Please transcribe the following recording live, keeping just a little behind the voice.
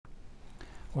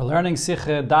We're learning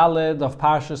Sichos Daled of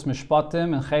Parshas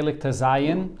Mishpatim and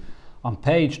Likkutei on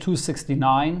page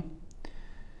 269.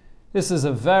 This is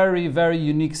a very, very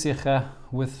unique Sichos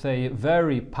with a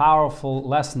very powerful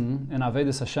lesson in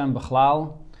avodas hashem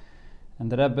b'chlal.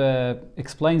 And the Rebbe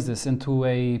explains this into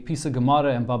a piece of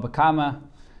Gemara in Baba Kama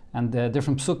and the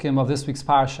different psukim of this week's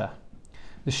Parsha.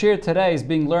 The shir today is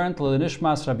being learned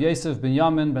L'nishmas Rabbi Yosef ben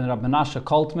Yamin ben Rabbi Menashe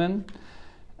Koltman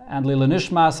and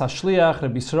L'nishmas Hashliach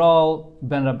Rabbi Yisrael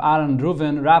ben Rabbi Aaron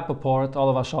Reuven Rappaport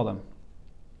Olav Hashalom.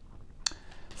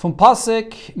 From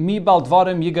Pasuk Mi Bal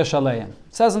Dvarim Yigash Aleim. It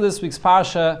says in this week's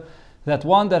Parsha that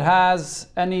one that has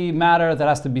any matter that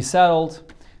has to be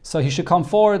settled, so he should come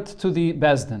forward to the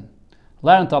Bezdin.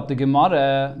 Learned up the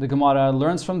Gemara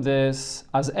learns from this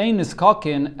as Ein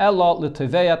Niskakin Elo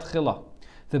L'Tevei Tchila.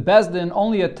 The Bezdin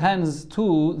only attends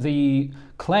to the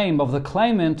claim of the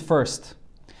claimant first.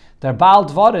 Der Baal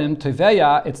Dvarim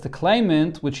Teveya, it's the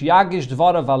claimant which Yagish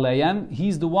Dvarav Aleim.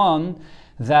 He's the one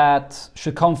that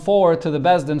should come forward to the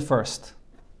Bezdin first.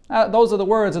 Those are the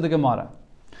words of the Gemara.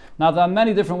 Now there are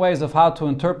many different ways of how to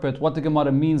interpret what the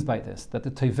Gemara means by this, that the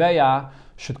Teveya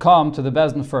should come to the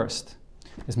Bezdin first.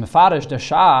 Is mefarish der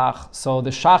Shach, so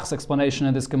the Shach's explanation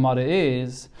in this Gemara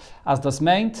is, as das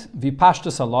meint, wie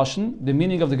pashtus haloshen, the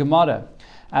meaning of the Gemara,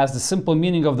 as the simple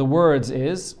meaning of the words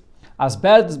is, as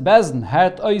Bezdin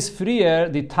hert ois frier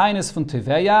die Taines von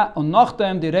Teveya und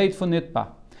nachdem die Reit von Nitba.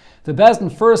 The Bezdin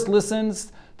first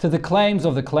listens to the claims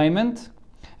of the claimant,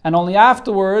 and only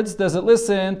afterwards does it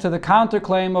listen to the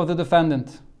counterclaim of the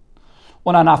defendant.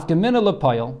 Und an afgemine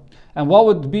lepoil. And what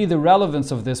would be the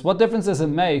relevance of this? What difference does it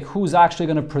make who's actually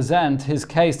going to present his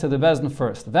case to the Bezdin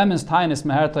first? Wem ist Taines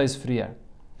meherta is frier?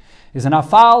 Is an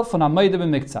afal von ameide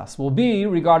b'miktsas. Will be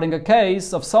regarding a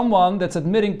case of someone that's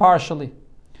admitting partially.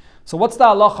 So what's the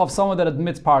halacha of someone that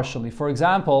admits partially? For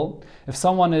example, if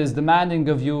someone is demanding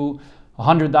of you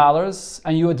 $100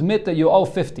 and you admit that you owe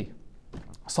 50.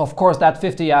 So of course that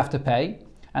 50 you have to pay.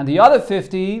 And the other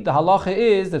 50, the halacha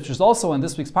is, that is also in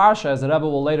this week's parsha, as the Rebbe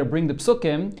will later bring the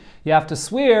psukim, you have to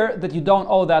swear that you don't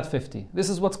owe that 50. This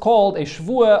is what's called a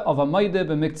shvuah of a maide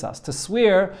b'miktsas, to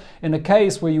swear in a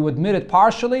case where you admit it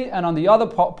partially, and on the other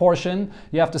portion,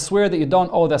 you have to swear that you don't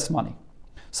owe this money.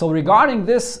 So regarding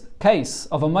this case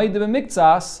of a maide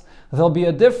b'miktsas, there'll be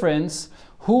a difference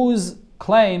whose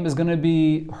claim is going to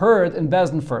be heard in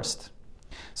Bezdin first.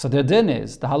 So the din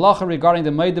is, the halacha regarding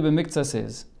the maide b'miktsas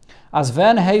is, as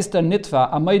when heist der nitva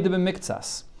a maide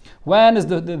b'miktsas. When is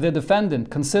the defendant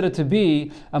considered to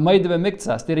be a maide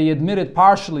b'miktsas? Did he admit it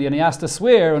partially and he has to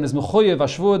swear and is mechuyev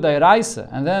ashvur da'iraisa?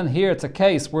 And then here it's a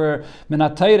case where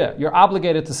minatayra, you're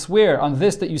obligated to swear on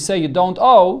this that you say you don't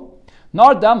owe.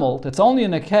 Nor demult, it's only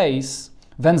in a case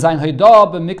when sein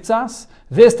hoida b'miktsas,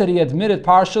 this that he admitted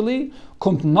partially,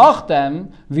 kommt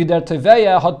nachdem wie der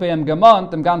teveya hat bei ihm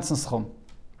gemant dem ganzen schum.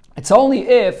 It's only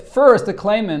if first the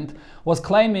claimant was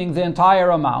claiming the entire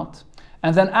amount,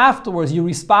 and then afterwards you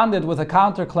responded with a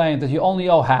counterclaim that you only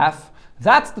owe half.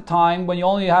 That's the time when you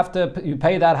only have to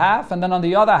pay that half, and then on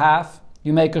the other half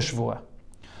you make a shvuah.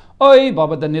 But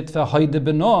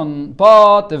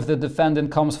if the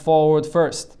defendant comes forward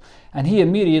first and he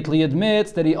immediately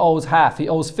admits that he owes half, he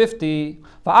owes 50,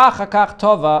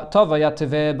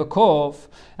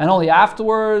 and only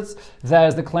afterwards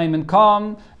there's the claimant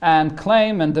come and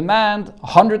claim and demand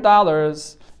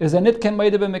 $100, is a nitken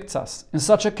maide b'miktsas. In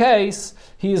such a case,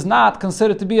 he is not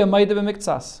considered to be a maide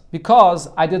b'miktsas, because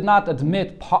I did not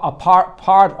admit a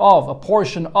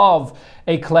portion of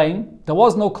a claim. There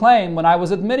was no claim when I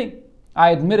was admitting.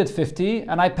 I admitted 50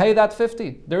 and I pay that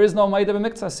 50. There is no maide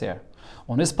b'miktsas here.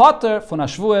 On his pater von a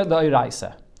shvuah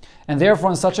da'iraisa. And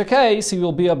therefore, in such a case, he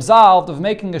will be absolved of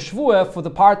making a shvuah for the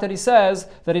part that he says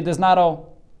that he does not owe.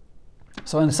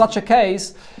 So in such a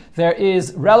case, there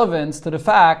is relevance to the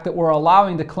fact that we're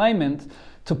allowing the claimant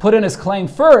to put in his claim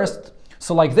first.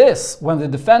 So like this, when the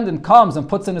defendant comes and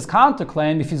puts in his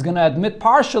counterclaim, if he's going to admit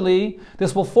partially,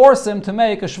 this will force him to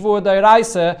make a shvuah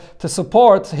da'iraisa to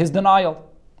support his denial.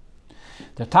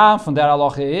 The time from der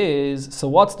halacha is, so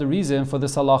what's the reason for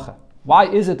this halacha? Why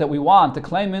is it that we want the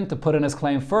claimant to put in his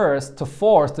claim first to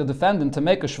force the defendant to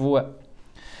make a shvuah?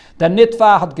 Der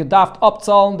nitva hat gedacht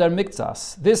abzahlen der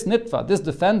miktsas. This nitva, this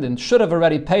defendant, should have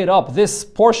already paid up this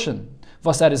portion,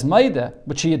 was is maide,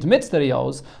 which he admits that he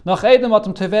owes, nach edem hat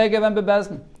tevege wenn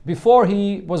bebezdin. Before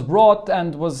he was brought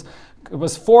and was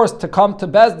forced to come to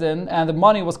Bezdin and the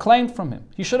money was claimed from him.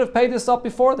 He should have paid this up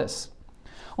before this.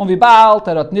 Und wie bald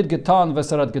hat nit getan,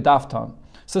 was hat gedacht han.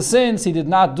 So since he did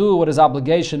not do what his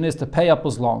obligation is to pay up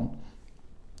his loan,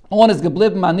 on is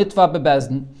geblieben an nitva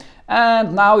bebezdin,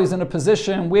 and now he's in a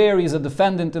position where he's a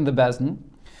defendant in the Bezdin,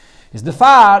 Is the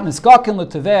far niskakin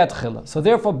l'tevei atchila. So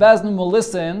therefore, Bezdin will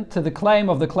listen to the claim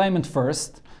of the claimant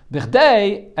first. So this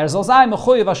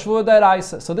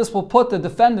will put the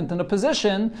defendant in a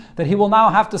position that he will now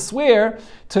have to swear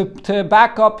to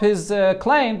back up his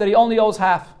claim that he only owes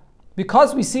half.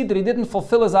 Because we see that he didn't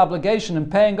fulfill his obligation in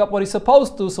paying up what he's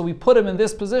supposed to, so we put him in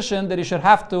this position that he should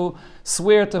have to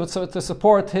swear to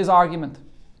support his argument.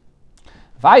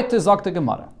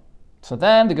 So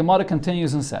then the Gemara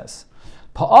continues and says,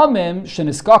 there are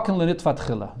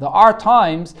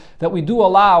times that we do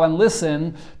allow and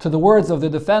listen to the words of the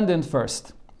defendant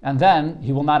first, and then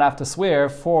he will not have to swear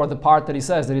for the part that he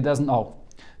says that he doesn't owe.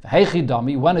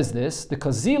 When is this?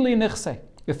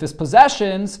 If his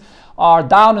possessions are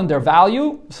down in their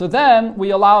value, so then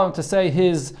we allow him to say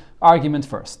his argument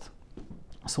first.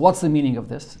 So what's the meaning of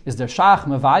this? Is there shach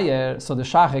mevayer? So the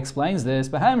shach explains this.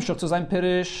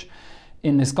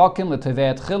 In Niskakin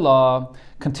l'tevei atchila,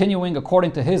 continuing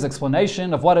according to his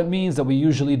explanation of what it means that we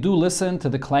usually do listen to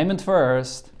the claimant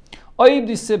first. If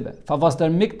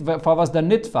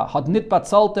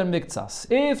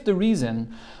the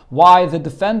reason why the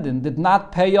defendant did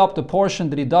not pay up the portion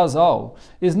that he does owe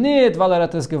is nit weil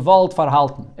hat es gewollt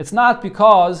verhalten. It's not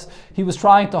because he was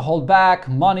trying to hold back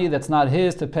money that's not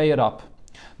his to pay it up.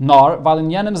 Nor, weil in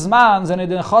jenem Zman seine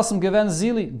den Chassim gewen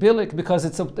zili, billig, because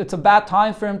it's a bad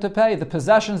time for him to pay. The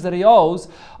possessions that he owes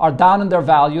are down in their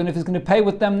value, and if he's going to pay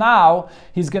with them now,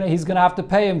 he's going to have to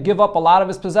pay and give up a lot of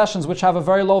his possessions, which have a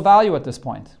very low value at this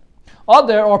point.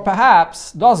 Other, or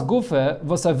perhaps, das Gufe,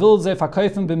 was will ze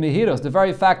verkaufen b'mehiros, the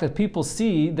very fact that people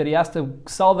see that he has to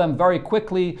sell them very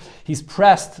quickly, he's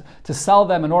pressed to sell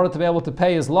them in order to be able to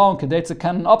pay his loan, kedei ze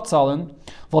können abzahlen,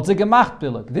 wird ze gemacht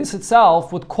billig. This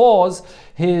itself would cause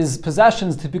his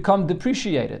possessions to become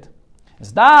depreciated.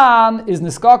 As dan is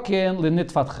niskakin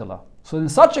l'nitvat chila. So in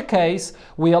such a case,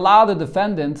 we allow the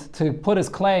defendant to put his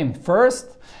claim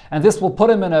first, and this will put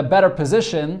him in a better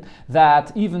position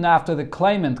that even after the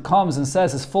claimant comes and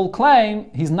says his full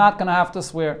claim, he's not going to have to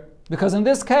swear. Because in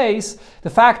this case, the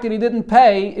fact that he didn't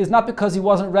pay is not because he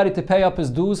wasn't ready to pay up his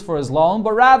dues for his loan,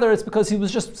 but rather it's because he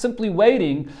was just simply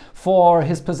waiting for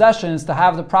his possessions to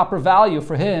have the proper value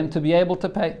for him to be able to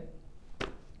pay.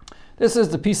 This is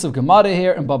the piece of Gemara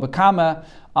here in Baba Kama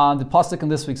on the pasuk in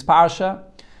this week's parasha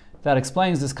that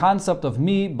explains this concept of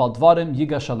mi bal dvarim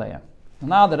yigash aleim.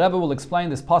 Now the Rebbe will explain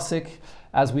this pasuk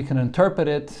as we can interpret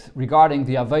it regarding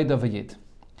the avodah v'yid.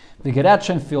 The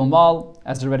geretchen filmal,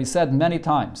 as already said many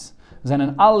times,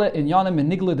 everything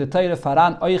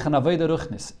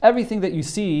that you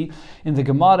see in the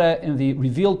Gemara, in the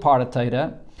revealed part of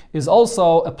Torah, is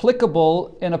also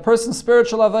applicable in a person's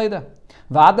spiritual avodah.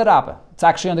 It's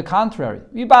actually on the contrary.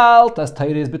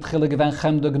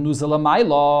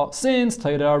 Since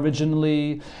Torah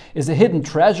originally is a hidden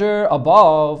treasure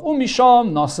above, and it's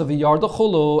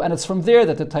from there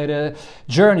that the Torah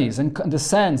journeys and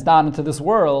descends down into this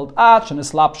world,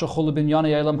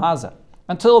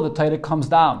 until the Torah comes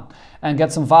down and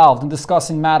gets involved in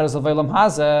discussing matters of Olam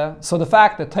Hazeh. So the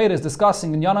fact that Torah is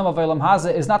discussing in Yonam of Olam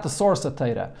Hazeh is not the source of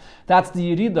Torah. That's the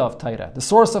Yerida of Torah. The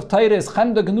source of Torah is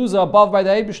Chemda Genuza, above by the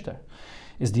Eibishter.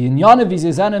 Is the Inyana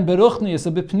Vizizanen Beruchnius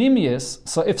a Bipnimius.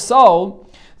 So if so,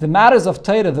 the matters of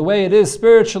Torah, the way it is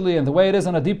spiritually and the way it is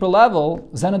on a deeper level,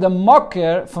 Zene de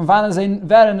Mokker from Van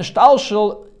Veren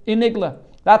Stalschel Inigla.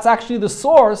 That's actually the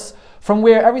source from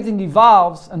where everything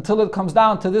evolves until it comes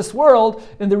down to this world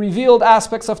in the revealed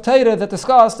aspects of Torah that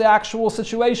discuss the actual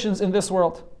situations in this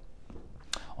world.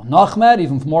 Nachmer,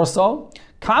 even more so,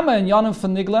 Kama and Yonim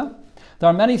Fanigla, there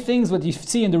are many things that you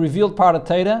see in the revealed part of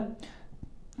Torah.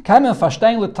 Kama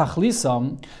Fashteng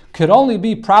Tachlisam could only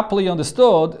be properly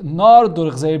understood nor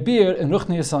durch Zerbir in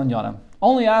Ruchnias on Yonim.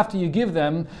 Only after you give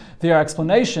them their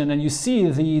explanation and you see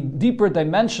the deeper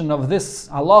dimension of this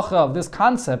halacha, of this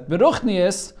concept,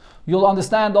 Beruchnias, you'll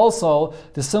understand also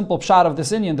the simple pshat of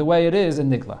this inyan, the way it is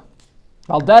in Nigla.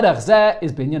 Al derech zeh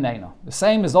is binyaneinu. The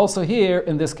same is also here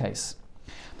in this case.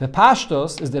 The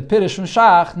pashtos is the pirish from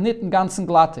shach nit in ganzen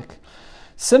glattik.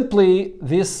 Simply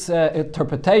this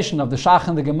interpretation of the shach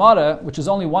and the Gemara, which is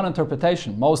only one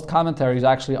interpretation. Most commentaries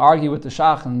actually argue with the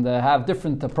shach and have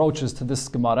different approaches to this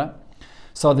Gemara.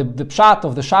 So the pshat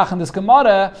of the shach and this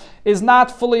Gemara is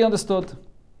not fully understood.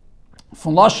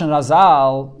 From Lashon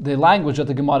Razal, the language that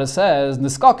the Gemara says,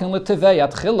 Niskakin l'tevei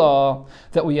atchila,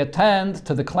 that we attend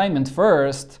to the claimant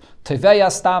first, tevei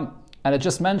astam, and it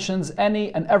just mentions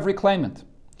any and every claimant.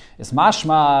 It's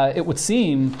mashma, it would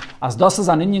seem, as das is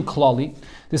an inyan klali,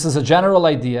 this is a general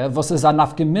idea, was is an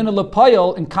afgeminne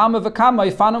lepoyel in kama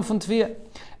v'kama ifanum von tviyah.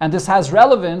 And this has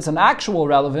relevance, and actual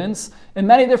relevance, in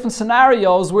many different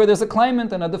scenarios where there's a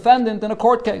claimant and a defendant in a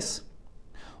court case.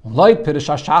 However,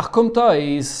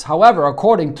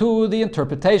 according to the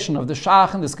interpretation of the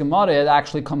Shach in this Gemara, it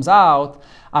actually comes out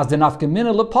as the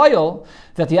nafgemina lepoil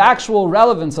that the actual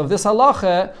relevance of this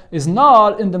halacha is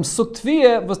not in the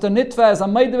msuktviyah was the nitva as a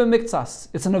meide b'miktsas.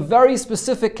 It's in a very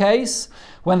specific case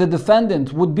when the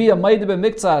defendant would be a meide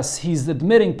b'miktsas, he's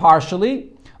admitting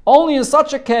partially. Only in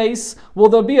such a case will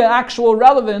there be an actual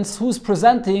relevance who's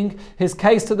presenting his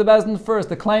case to the bezdin first,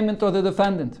 the claimant or the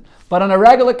defendant. But in a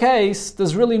regular case,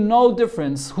 there's really no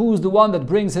difference who's the one that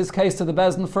brings his case to the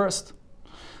bezdin first.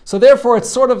 So therefore, it's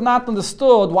sort of not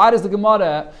understood why does the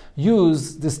Gemara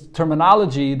use this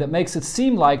terminology that makes it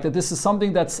seem like that this is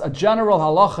something that's a general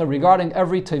halacha regarding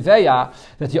every teveya,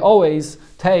 that you always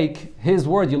take his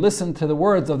word, you listen to the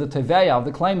words of the teveya, of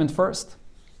the claimant first.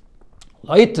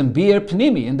 In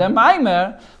the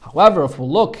Maimer, however, if we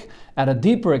look at a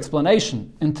deeper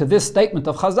explanation into this statement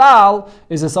of Chazal,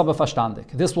 is es aber verstandig.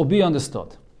 This will be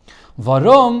understood.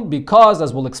 Varum? Because,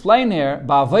 as we'll explain here,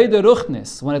 ba'aveda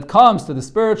ruchnis, when it comes to the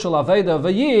spiritual aveda of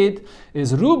a yid,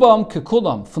 is rubam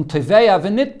kekulam from teveya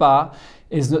v'nitba,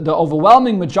 is the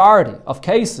overwhelming majority of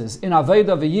cases in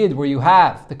aveda v'yid where you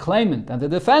have the claimant and the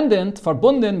defendant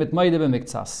verbunden mit meide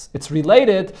b'miktsas. It's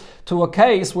related to a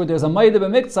case where there's a meide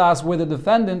b'miktsas where the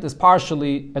defendant is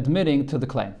partially admitting to the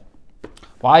claim.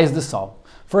 Why is this so?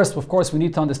 First, of course, we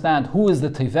need to understand who is the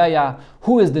teveya,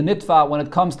 who is the nitva when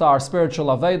it comes to our spiritual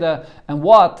aveda, and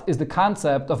what is the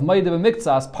concept of meide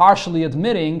b'miktsas, partially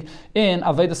admitting in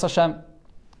avedas Hashem.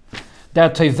 Der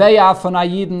teveya von a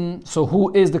Yidden, so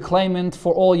who is the claimant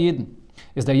for all Yidden?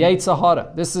 Is the Yetzer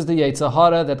Hara. This is the Yetzer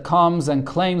Hara that comes and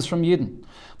claims from Yidden.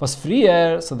 Was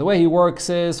frier, so the way he works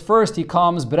is, first he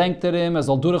comes, brengt him,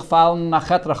 soll durchfallen,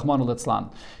 nachet Rachmanu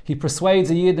litzlan. He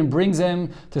persuades a Yid and brings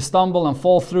him to stumble and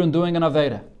fall through in doing an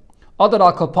Aveda. Oder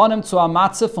al kolponim zu a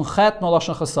matze von chet no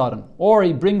lashon chesaron. Or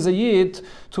he brings a Yid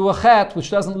to a chet, which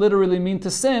doesn't literally mean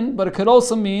to sin, but it could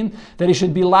also mean that he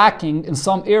should be lacking in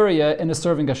some area in his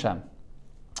serving Hashem.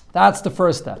 That's the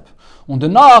first step. Und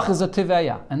danach is a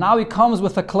teveya. And now he comes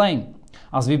with a claim.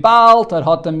 As vi bald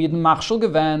hat dem Yidden machshel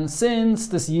gewen, since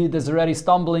this Yid is already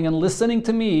stumbling and listening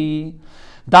to me,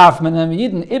 darf man dem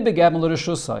Yidden ibegeben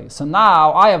l'reshusai. So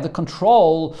now I have the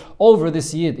control over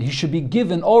this Yid. He should be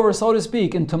given over, so to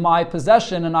speak, into my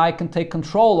possession, and I can take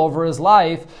control over his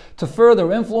life to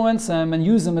further influence him and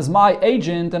use him as my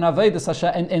agent in avodas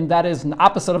Hashem, and that is an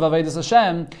opposite of avodas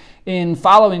Hashem, in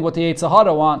following what the Yetzer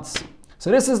Hara wants. So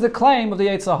this is the claim of the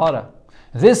Yetzer Hara.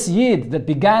 This Yid that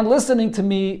began listening to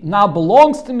me now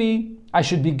belongs to me. I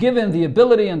should be given the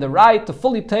ability and the right to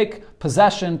fully take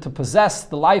possession, to possess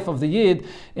the life of the Yid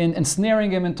in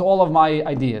ensnaring him into all of my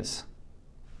ideas.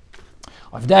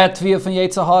 Of that tviyah from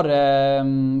Yetzer Hara,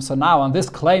 so now on this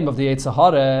claim of the Yetzer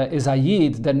Hara is a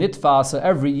Yid, the nitva, so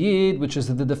every Yid, which is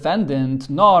the defendant,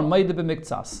 nor meide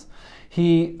b'miktsas.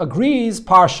 He agrees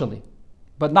partially,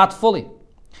 but not fully.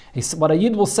 What a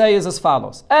Yid will say is as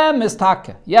follows.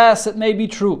 Yes, it may be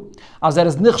true. As there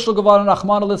is nichshel geworden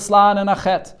Rachmanu litzlan and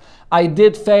achet. I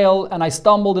did fail and I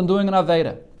stumbled in doing an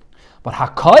Aveda. But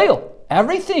hakoil,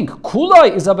 everything,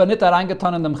 kuloi is aber nit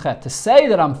reingetan in dem chet. To say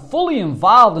that I'm fully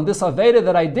involved in this Aveda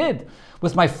that I did,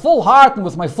 with my full heart and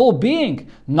with my full being,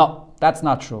 no, that's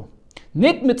not true.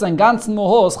 Nit mit sein ganzen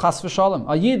mohos chas v'shalom.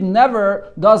 A Yid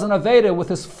never does an Aveda with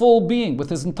his full being, with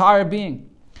his entire being.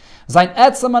 Sein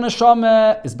etzem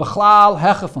neshama is bechlal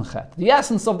heche von chet. The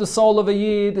essence of the soul of a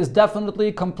Yid is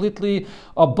definitely, completely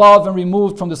above and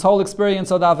removed from this whole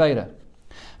experience of the Aveda.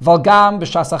 Valgam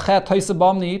b'shas achet hoise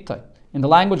bam niitay. In the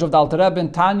language of the Alter Rebbe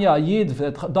in Tanya, a Yid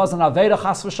that does an Aveda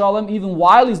chas v'shalom, even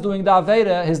while he's doing the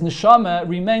Aveda, his neshama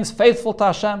remains faithful to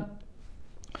Hashem.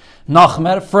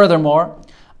 Nachmer, furthermore,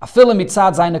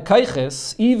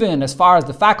 even as far as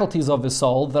the faculties of his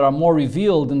soul that are more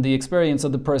revealed in the experience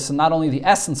of the person, not only the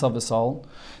essence of his soul,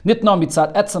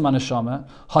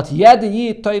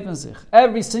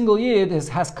 every single Yid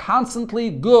has constantly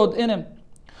good in him.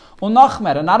 And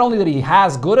not only that he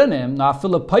has good in him,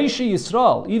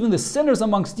 even the sinners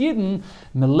amongst Yidden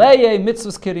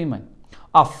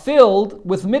are filled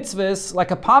with mitzvahs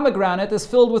like a pomegranate is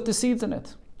filled with the seeds in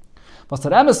it.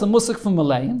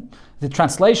 The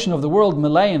translation of the word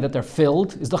Malayan, that they're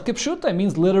filled, is doch kipshuta. It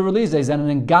means literally, they sind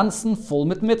in ganzen full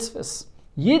mit mitzvahs.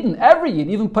 Yidden, every Yid,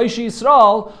 even Peishi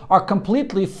Yisrael, are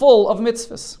completely full of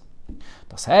mitzvahs.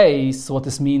 Das heißt, what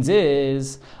this means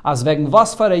is, as wegen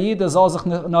was für a Yid soll sich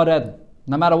noch reden.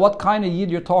 No matter what kind of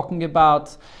Yid you're talking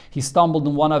about, he stumbled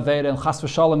in one Aveda, and chas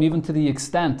v'shalom, even to the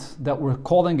extent that we're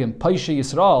calling him Peishi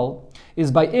Yisrael,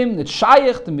 is by him that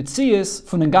shayich the mitzias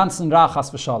von den ganzen ra chas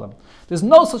v'shalom. There's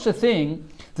no such a thing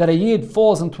that a Yid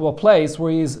falls into a place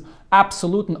where he is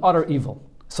absolute and utter evil.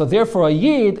 So therefore a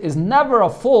Yid is never a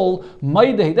full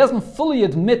Maida. He doesn't fully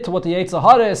admit to what the Yetzer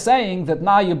Hara is saying, that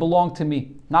now you belong to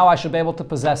me. Now I should be able to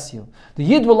possess you. The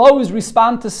Yid will always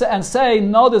respond to and say,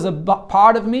 no, there's a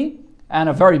part of me, and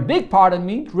a very big part of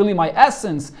me, really my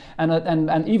essence,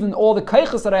 and even all the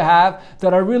keiches that I have,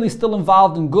 that are really still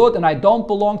involved in good, and I don't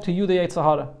belong to you, the Yetzer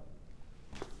Hara.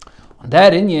 On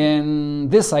that inyan,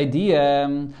 this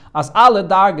idea, as alle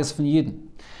darges von Yidden,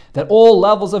 that all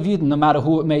levels of Yidden, no matter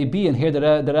who it may be, and here the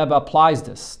Rebbe applies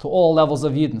this to all levels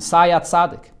of Yidden, Sayat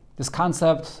Tzaddik. This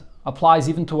concept applies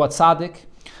even to a Tzaddik.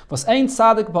 Was ein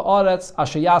Tzaddik ba'aretz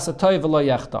asher yaseh tov v'lo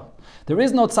yechta. There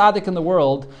is no tzaddik in the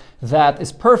world that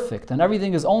is perfect, and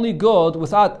everything is only good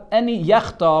without any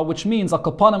yechta, which means al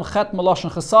kapanim chet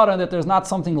meloshen chesara, that there's not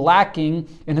something lacking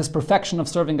in his perfection of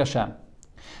serving Hashem.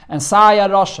 And Saya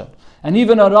Rasha, and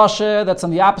even a Rasha that's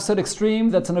on the opposite extreme,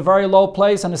 that's in a very low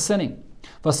place and is sinning.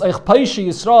 Which, as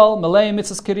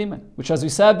we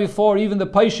said before, even the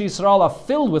Paishi Yisrael are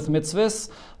filled with mitzvahs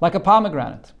like a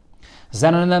pomegranate. So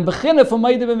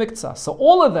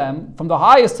all of them, from the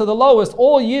highest to the lowest,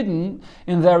 all Yidden,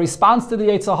 in their response to the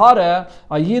Yetzer Hara,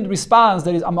 a Yid responds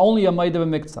that I'm only a Meide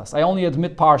b'miktsas. I only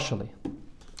admit partially.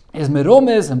 Is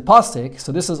merumiz and pasik,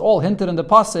 so this is all hinted in the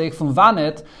pasik from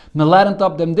Vanet, melerent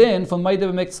up them din from Meide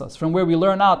b'miktsas, from where we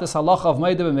learn out this halacha of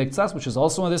Meide b'miktsas, which is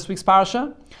also in this week's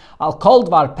parasha. Al kol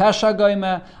dvar pesha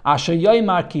goyme asher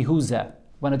yoymar ki huzeh.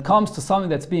 When it comes to something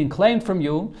that's being claimed from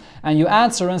you, and you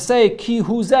answer and say, Ki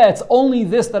huzeh, it's only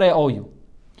this that I owe you.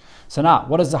 So now,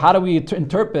 how do we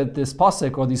interpret this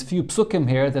pasuk, or these few psukim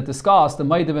here that discuss the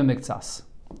Meide b'miktsas?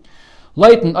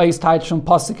 Leiten eis teit from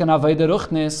pasuk and avodas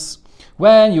ruchnis.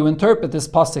 When you interpret this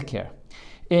pasuk here,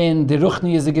 in the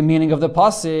ruchni is the meaning of the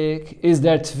pasuk, is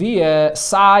there tviyah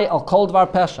sai al kol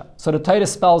dvar pesha. So the Torah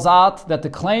spells out that the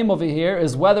claim over here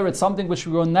is whether it's something which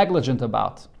we were negligent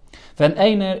about. When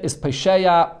einer is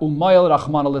pesheya umayel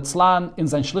rachman al-itzlan in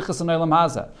sein shlichus in olam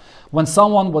hazeh. When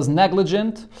someone was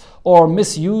negligent or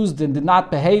misused and did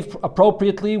not behave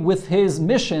appropriately with his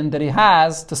mission that he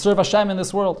has to serve Hashem in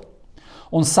this world.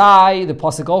 On sai, the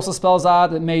pasuk also spells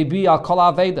out it may be al kol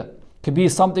aveda. Could be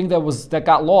something that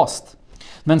got lost.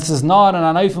 When there's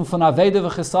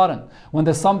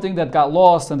something that got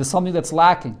lost and there's something that's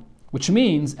lacking, which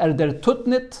means der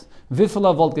tutnit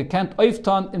wifela volt gekent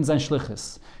oiftan in sein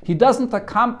shlichus. He doesn't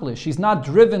accomplish, he's not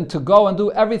driven to go and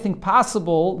do everything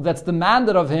possible that's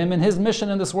demanded of him in his mission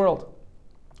in this world.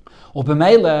 So even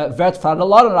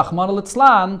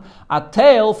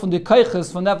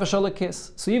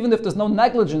if there's no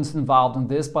negligence involved in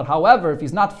this, but however, if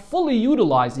he's not fully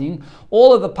utilizing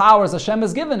all of the powers Hashem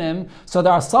has given him, so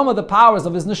there are some of the powers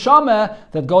of his neshama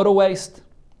that go to waste.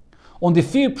 On the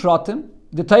vier pratim,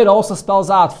 the Torah also spells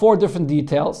out 4 different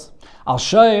details. Al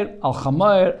Sheir, Al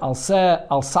Chamer, Al Seh,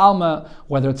 Al Salma,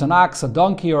 whether it's an ox, a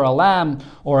donkey, or a lamb,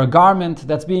 or a garment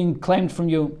that's being claimed from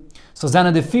you. So then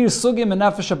in the 4 sugim in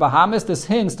Nefesh Bahamis, this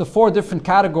hints to 4 different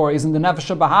categories in the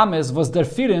Nefesh Bahamis was der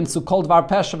firin zu kol dvar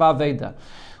pesha v'aveda,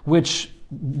 which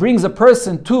brings a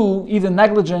person to either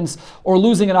negligence or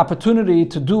losing an opportunity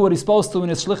to do what he's supposed to in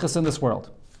his shlichus in this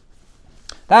world.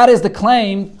 That is the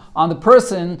claim on the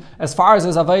person as far as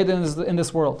his aveda in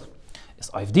this world.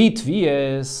 On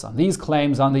these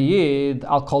claims on the Yid,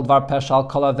 al kol dvar pesha al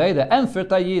kol aveda,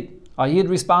 enfert a Yid. A Yid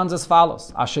responds as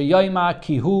follows: Asher yoymar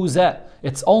ki hu zeh.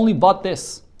 It's only but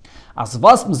this. As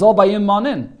was mzol bayim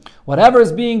manin. Whatever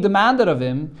is being demanded of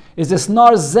him is this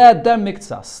nar zeh der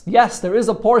miktsas. Yes, there is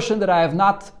a portion that I have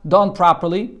not done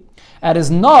properly. It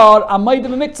is nar amayde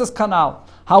miktsas kanal.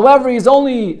 However, he's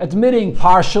only admitting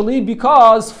partially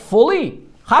because fully.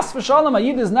 Chas v'shalom, a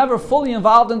Yid is never fully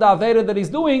involved in the Aveda that he's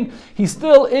doing. He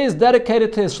still is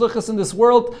dedicated to his shlichus in this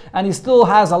world, and he still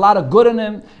has a lot of good in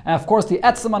him. And of course, the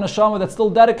etzem neshama that's still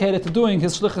dedicated to doing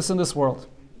his shlichus in this world.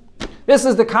 This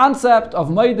is the concept of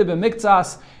Meide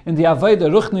b'miktsas in the Aveda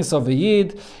Ruchnis of a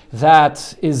Yid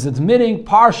that is admitting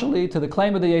partially to the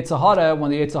claim of the Yetzer Hara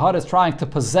when the Yetzer Hara is trying to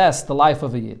possess the life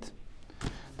of a Yid.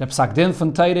 The Psak Din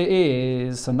from Torah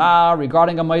is, so now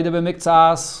regarding a Meide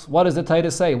b'miktsas, what does the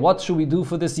Torah say? What should we do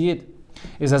for this Yid?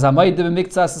 It says a Meide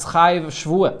b'miktsas is chayiv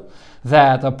shvuah,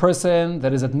 that a person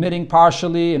that is admitting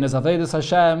partially in his Avedas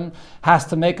Hashem has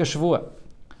to make a shvuah.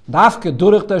 Dafke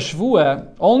durch der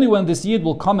shvuah, only when this Yid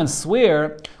will come and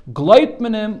swear, gleit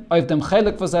menim of dem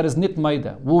chelik was that is nit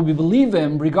Meide. Will we believe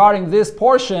him regarding this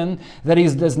portion that he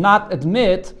does not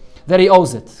admit that he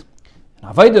owes it?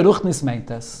 Aveda Ruchnis meint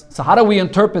this. So how do we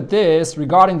interpret this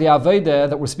regarding the Aveda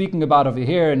that we're speaking about over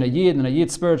here in a Yid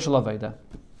spiritual Aveda?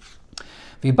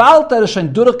 Wie bald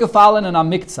schon durchgefallen in a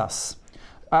Miktsas.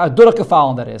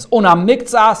 Durchgefallen that is. Und a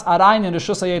Miktsas arein in the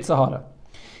Shusa Yetzer Hara.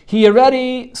 he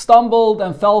already stumbled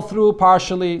and fell through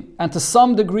partially, and to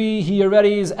some degree he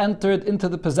already is entered into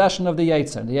the possession of the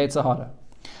Yetzer Hara.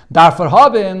 Dafür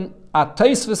haben a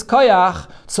teisves koyach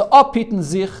zu abhitten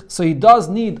sich, so he does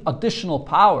need additional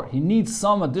power. He needs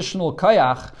some additional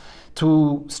koyach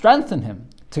to strengthen him,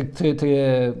 to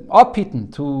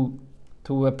abhitten, to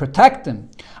protect him.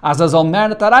 As that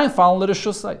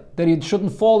he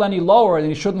shouldn't fall any lower, and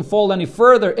he shouldn't fall any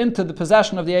further into the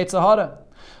possession of the Yetzer Hara.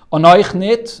 And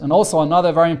also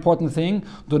another very important thing,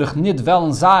 that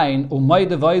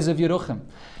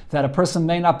a person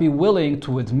may not be willing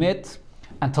to admit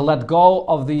and to let go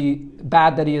of the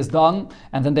bad that he has done,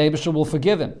 and then the Eibusher will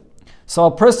forgive him. So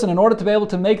a person, in order to be able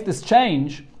to make this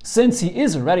change, since he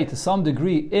is already to some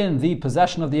degree in the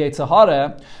possession of the Yetzer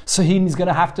Hara, so he's going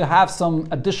to have some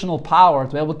additional power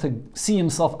to be able to see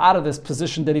himself out of this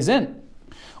position that he's in.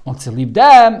 It's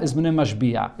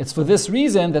for this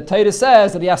reason that Torah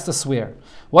says that he has to swear.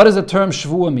 What does the term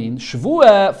shvuah mean?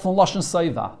 Shvuah from Lashon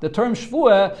Soiva. The term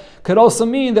shvuah could also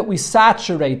mean that we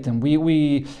saturate him,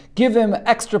 we give him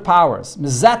extra powers.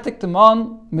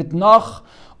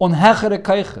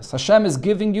 Hashem is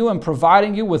giving you and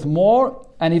providing you with more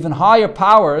and even higher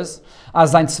powers,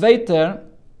 as sein zweiter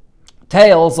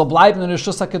Teil soll bleiben in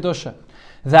Rishus HaKedusha.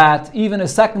 That even a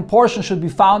second portion should be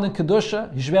found in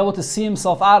Kedusha. He should be able to see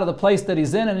himself out of the place that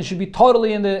he's in, and he should be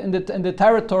totally in the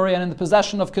territory and in the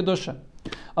possession of Kedusha.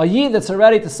 A Yid that's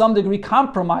already to some degree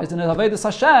compromised in his avodas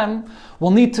Hashem will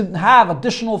need to have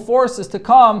additional forces to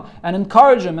come and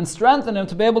encourage him and strengthen him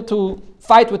to be able to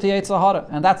fight with the Yetzer Hara.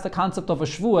 And that's the concept of a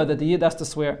shvuah that the Yid has to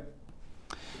swear.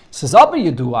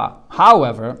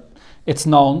 However, it's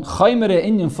known,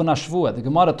 the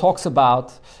Gemara talks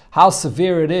about how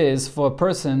severe it is for a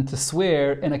person to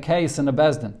swear in a case in a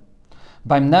bezdin.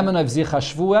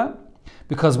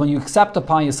 Because when you accept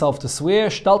upon yourself to swear,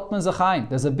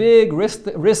 there's a big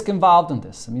risk involved in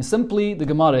this. I mean, simply, the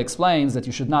Gemara explains that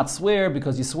you should not swear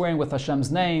because you're swearing with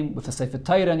Hashem's name, with a Sefer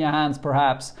Torah in your hands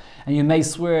perhaps, and you may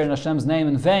swear in Hashem's name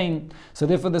in vain. So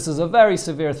therefore this is a very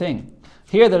severe thing.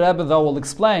 Here the Rebbe, though, will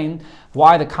explain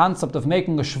why the concept of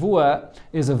making a shvuah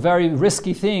is a very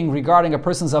risky thing regarding a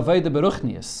person's avodah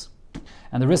beruchnius.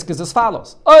 And the risk is as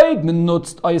follows.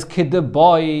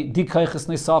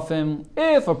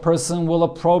 If a person will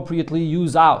appropriately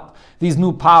use out these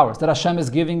new powers that Hashem is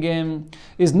giving him,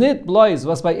 is nit blois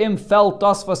was bei ihm fällt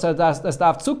das was das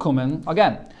darf zukommen.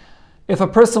 Again, if a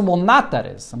person will not, that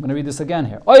is, I'm going to read this again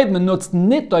here. If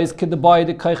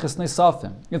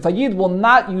a Yid will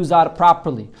not use out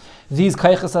properly these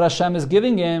kayches that Hashem is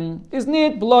giving him, is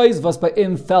nit blois was bei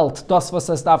ihm fällt das was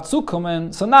darf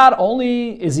zukommen. So not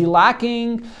only is he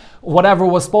lacking whatever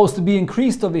was supposed to be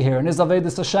increased over here in his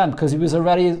avodas Hashem, because he was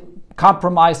already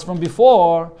compromised from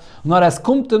before, now he's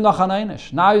going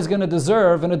to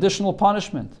deserve an additional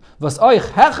punishment.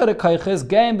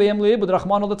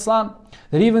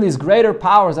 That even these greater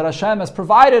powers that Hashem has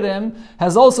provided him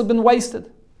has also been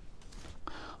wasted.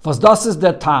 So this is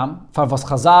the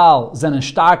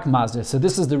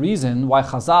reason why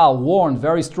Chazal warned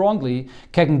very strongly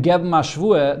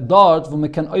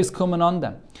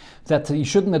that you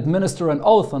shouldn't administer an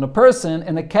oath on a person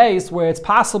in a case where it's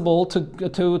possible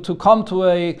to come to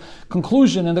a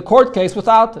conclusion in the court case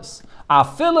without this.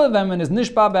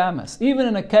 Even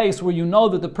in a case where you know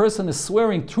that the person is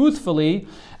swearing truthfully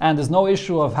and there's no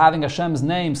issue of having Hashem's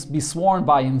name be sworn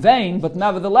by in vain, but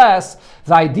nevertheless,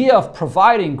 the idea of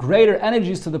providing greater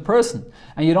energies to the person,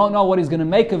 and you don't know what he's going to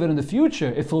make of it in the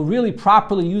future, if he'll really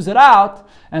properly use it out,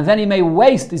 and then he may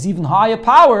waste his even higher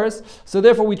powers, so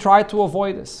therefore we try to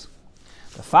avoid this.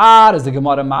 The far is the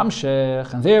Gemara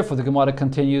Mamshech, and therefore the Gemara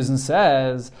continues and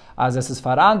says, as es is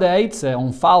farande eitze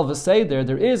on fal v'seder,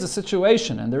 there is a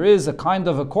situation and there is a kind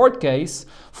of a court case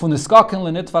von niskaken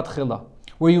lenitvat chila,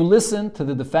 where you listen to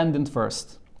the defendant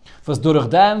first. Was durch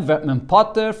dem wird men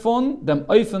potter von dem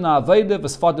oifena aveide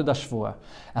v'sfadet hashvua.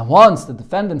 And once the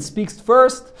defendant speaks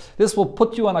first, this will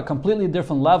put you on a completely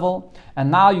different level,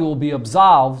 and now you will be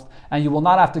absolved, and you will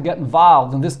not have to get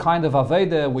involved in this kind of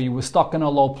aveide where you were stuck in a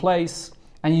low place,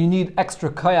 and you need extra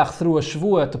koyach through a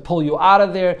shvuah to pull you out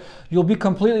of there. You'll be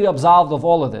completely absolved of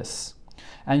all of this.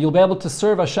 And you'll be able to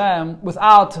serve Hashem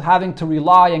without having to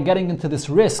rely and getting into this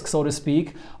risk, so to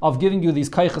speak, of giving you these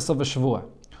koyches of a shvuah.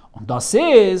 And das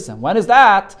is, and when is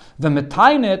that?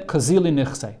 V'metainet kazili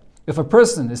nichsei. If a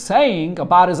person is saying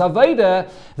about his avodah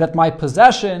that my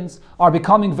possessions are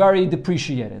becoming very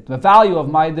depreciated, the value of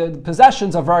my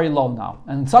possessions are very low now,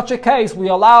 and in such a case we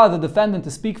allow the defendant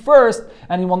to speak first,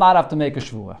 and he will not have to make a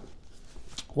shvuah.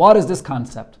 What is this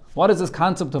concept? What is this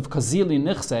concept of kazili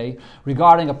nichsei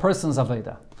regarding a person's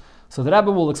avodah? So the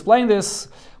Rebbe will explain this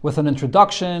with an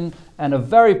introduction and a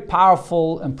very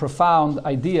powerful and profound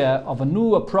idea of a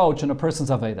new approach in a person's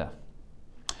avodah.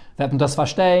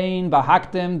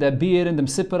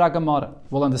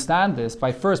 We'll understand this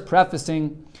by first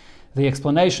prefacing the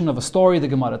explanation of a story the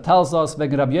Gemara tells us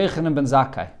wegen Rabbi Yochanan ben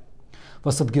Zakkai.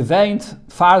 Was hat geweint,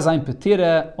 fahr sein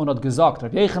Petire und hat gesagt,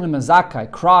 Rabbi Yochanan ben Zakkai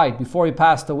cried before he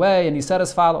passed away, and he said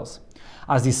as follows: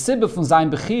 as die Sibbe von sein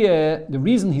Bechie, the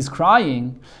reason he's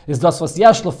crying is das was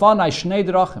yesh lefanai shnei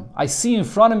drachim. I see in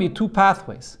front of me two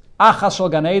pathways, achas shel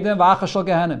Gan Eden v'achas shel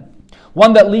Gehenim.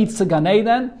 One that leads to Gan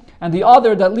Eden and the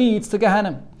other that leads to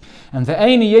Gehenim. And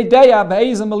ve'eni yedeya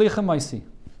be'ezem melichem maisi.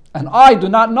 And I do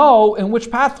not know in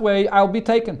which pathway I will be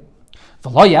taken.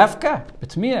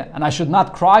 And I should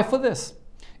not cry for this.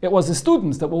 It was the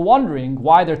students that were wondering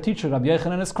why their teacher Rabbi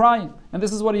Yochanan is crying. And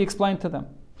this is what he explained to them.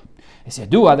 So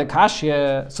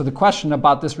the question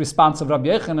about this response of Rabbi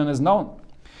Yochanan is known.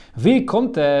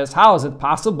 How is it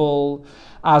possible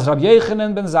as Rabbi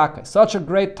Yochanan ben Zakkai, such a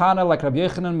great Tana like Rabbi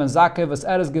Yochanan ben Zakkai, was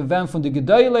given from the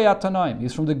Gedolei Tanoim.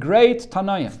 He's from the great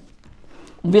Tanoim.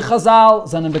 We Chazal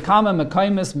sind bekame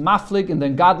mekaymes maflig in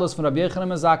den Gadlus von Rabbi Yochanan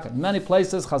ben Zakkai. In many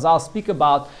places, Chazal speak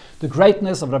about the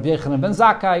greatness of Rabbi Yochanan ben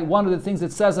Zakkai. One of the things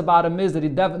it says about him is that he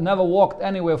never walked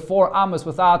anywhere 4 amos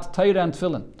without Torah and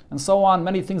Tefillin, and so on.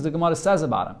 Many things the Gemara says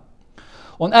about him.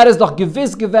 Und ist doch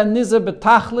gewiss gewen nizer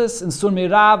betachlis in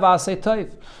surmira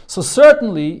v'asei. So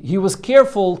certainly he was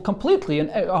careful completely in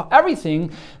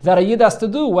everything that a yid has to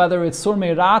do, whether it's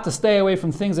surmira to stay away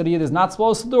from things that a yid is not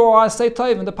supposed to do, or asei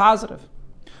toiv in the positive.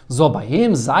 So by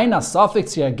him, seiner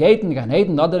suffix hier geht in Gan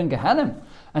Eden oder in Gehenim.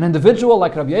 An individual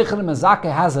like Rabbi Yochanan ben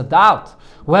Zakkai has a doubt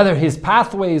whether his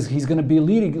pathways he's going to be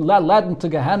led into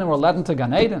Gehenim or led into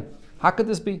Gan Eden. How could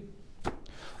this be?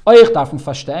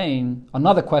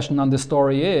 Another question on this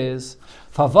story is,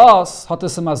 why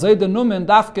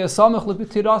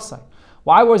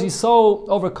was he so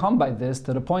overcome by this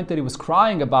to the point that he was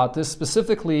crying about this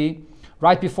specifically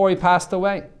right before he passed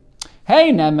away?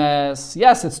 Hey Nemes,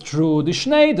 yes, it's true. The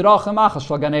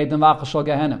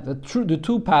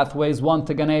two pathways, one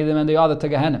to Gan Eden and the other to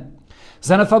Gehenim.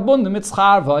 So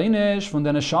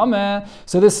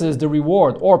this is the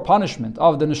reward or punishment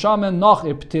of the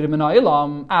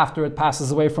neshama after it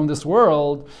passes away from this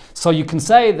world. So you can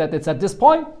say that it's at this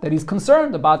point that he's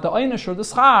concerned about the einish or the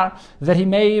schar that he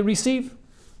may receive.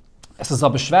 But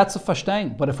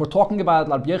if we're talking about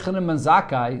Rabbi Yochanan ben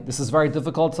Zakkai, this is very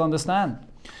difficult to understand.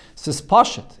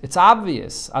 It's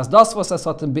obvious, as das was es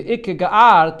hat in beike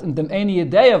geart in dem eine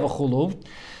Idee v'chulu,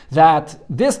 that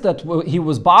this that he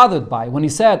was bothered by when he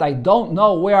said, I don't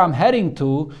know where I'm heading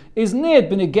to, is nicht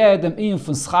beneged dem ihm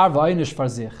von schar v'einish for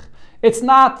sich. It's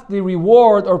not the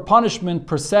reward or punishment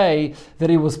per se that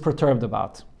he was perturbed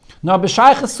about. Nor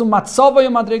b'shayches zu matzova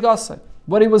yom.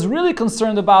 What he was really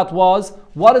concerned about was,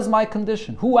 what is my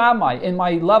condition? Who am I in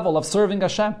my level of serving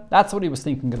Hashem? That's what he was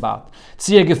thinking about. Is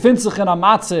he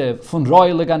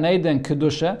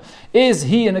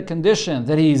in a condition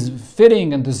that he's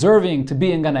fitting and deserving to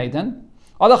be in Gan Eden?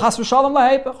 Or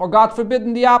God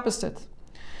forbid, the opposite.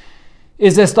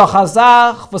 Is es doch a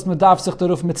Sach, was man darf sich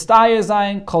darauf mitzdaye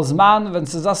sein, kolzman, wenn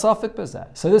es a Sofik bezeh.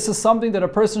 So this is something that a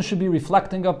person should be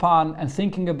reflecting upon and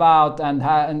thinking about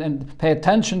and pay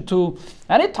attention to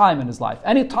any time in his life.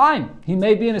 Any time he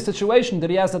may be in a situation that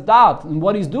he has a doubt in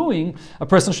what he's doing, a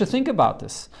person should think about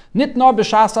this. Nit nor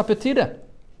b'shas apetire.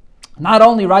 Not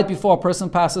only right before a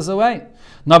person passes away,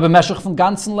 nor b'meshach von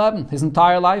ganzen Leben, his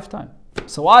entire lifetime.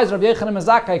 So why is Rabbi Yochanan ben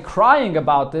Zakkai crying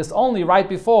about this only right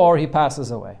before he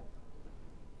passes away?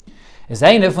 So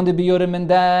here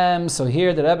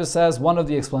the Rebbe says one of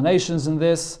the explanations in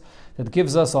this that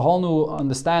gives us a whole new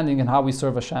understanding in how we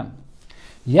serve Hashem.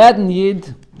 Jeden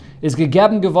Yid is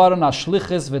gegeben geworden as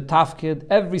Shlichus v'tafkid.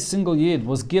 Every single Yid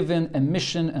was given a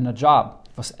mission and a job.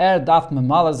 Was darf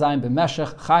memala sein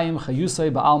b'meshech chayim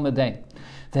chayusay ba'al medein.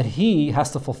 That he has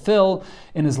to fulfill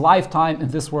in his lifetime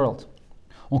in this world.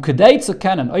 Und kedei zu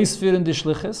kennen, ausführen die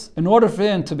Shlichus, in order for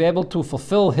him to be able to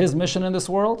fulfill his mission in this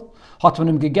world, hat man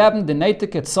ihm gegeben den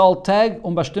nötige Zahl Tag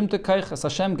bestimmte Keuches.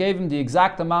 Hashem gave him the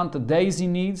exact amount of days he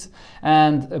needs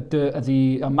and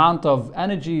the amount of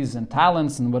energies and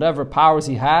talents and whatever powers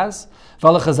he has,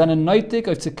 that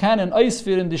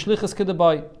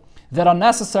are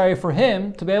necessary for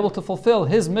him to be able to fulfill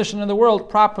his mission in the world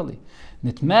properly.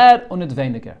 Nit mehr und nit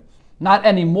weniger. Not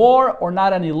any more or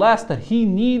not any less that he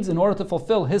needs in order to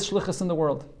fulfill his shlichus in the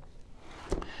world.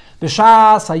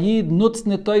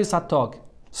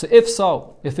 So if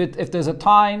there's a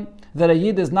time that a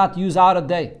yid does not use out a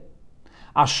day,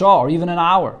 a shah, or even an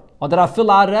hour, or that I fill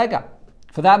out rega,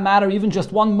 for that matter, even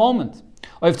just one moment,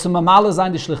 auf zum Mamale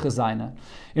sein die Schlichus seine,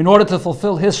 in order to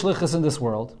fulfill his Schlichus in this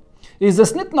world, is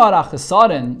this nit nur a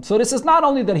chesaron. So this is not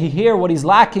only that he here what he's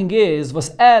lacking is,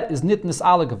 was is nit nis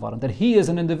alle geworden, that he as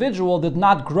an individual did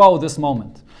not grow this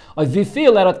moment. Wie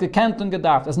viel hat gekannt und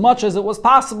gedarft, as much as it was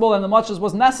possible and as much as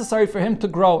was necessary for him to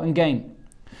grow and gain.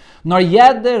 Nor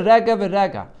jede rega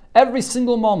verega, every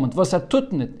single moment was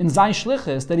tut nit in sein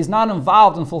Schlichus, that he's not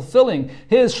involved in fulfilling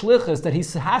his Schlichus, that he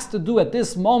has to do at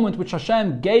this moment which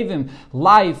Hashem gave him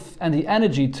life and the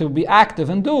energy to be active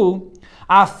and do.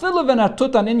 And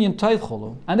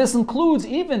this includes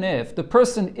even if the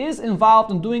person is involved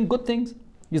in doing good things,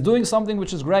 he's doing something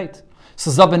which is great.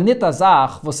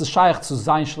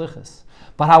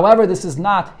 But however, this is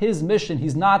not his mission.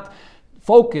 He's not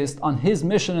focused on his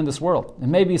mission in this world. It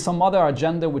may be some other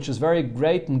agenda which is very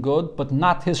great and good, but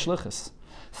not his shlichus.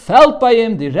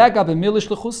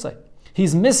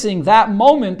 He's missing that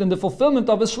moment in the fulfillment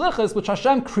of his shlichus, which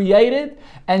Hashem created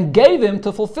and gave him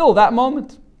to fulfill that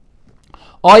moment.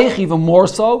 Even more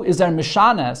so, is there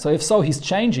mishana? So if so, he's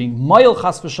changing. Moil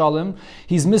chas v'shalom,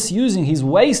 he's misusing, he's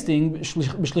wasting in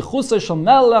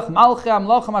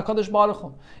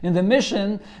the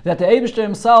mission that the Eibishter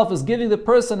himself is giving the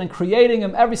person and creating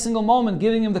him every single moment,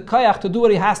 giving him the koyach to do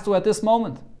what he has to at this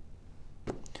moment.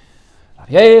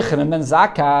 So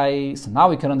now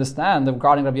we can understand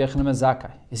regarding Rabbi Yochanan ben Zakkai.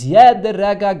 Is jeder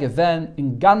Rega gewen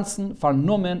in ganzen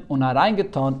vernommen und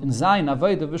hereingetan in sein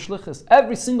avodas v'shlichus.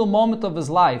 Every single moment of his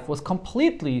life was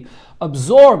completely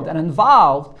absorbed and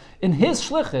involved in his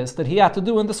shlichus that he had to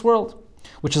do in this world,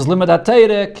 which is limudat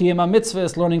Torah, kiyum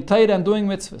mitzvahs, learning Torah and doing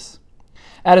mitzvahs.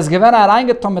 Is gewen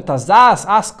hereingetan mit azas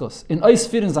askos in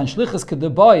ausführen sein shlichus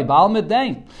kedeboy ba'al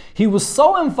medein. He was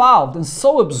so involved and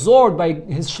so absorbed by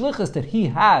his shlichus that he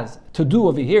has to do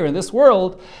over here in this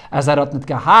world, as hat nicht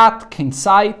gehabt, kein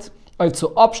Zeit,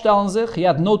 zu abstellen sich. He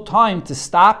had no time to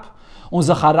stop und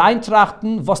sich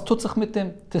hereintrachten, was tut sich mit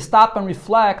ihm, to stop and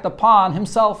reflect upon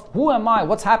himself. Who am I?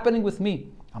 What's happening with me?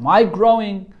 Am I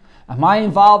growing? Am I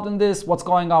involved in this? What's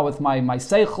going on with my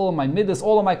seichel, my midas,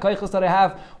 all of my koiches that I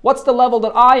have? What's the level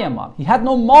that I am on? He had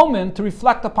no moment to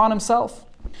reflect upon himself.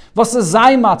 Was ist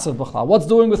sein Matzav b'chlal? What's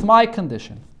doing with my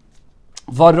condition?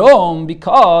 Warum?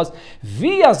 Because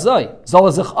wie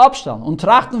soll sich abstellen und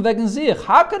trachten wegen sich?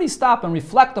 How could he stop and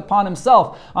reflect upon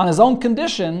himself, on his own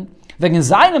condition, wegen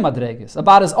seinem Adreges,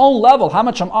 about his own level? How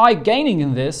much am I gaining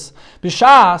in this?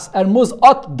 Bishas muss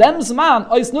dem Zman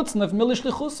ois nutzen auf milish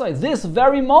lichusay. This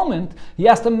very moment, he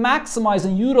has to maximize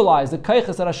and utilize the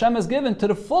keiches that Hashem has given to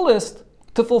the fullest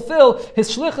to fulfill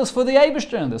his shlichus for the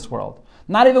Eibishter in this world.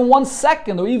 Not even 1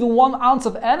 second or even 1 ounce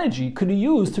of energy could he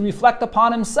use to reflect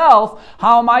upon himself.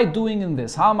 How am I doing in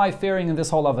this? How am I faring in this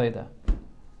whole Aveda?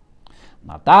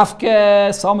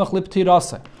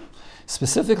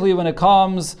 Specifically when it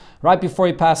comes right before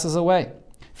he passes away.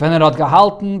 When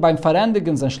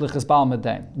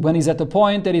he's at the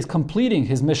point that he's completing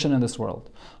his mission in this world.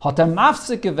 So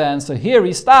here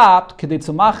he stopped.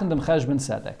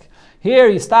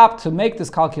 Here he stopped to make this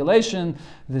calculation,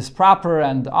 this proper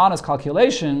and honest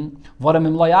calculation.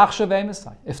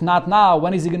 If not now,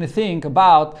 when is he going to think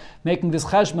about making this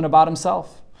cheshbon about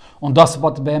himself? At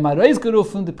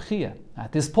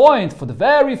this point, for the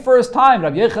very first time,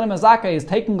 Rabbi Yochanan ben Zakkai is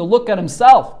taking a look at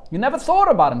himself. He never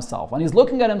thought about himself. When he's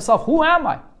looking at himself, who am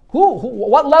I?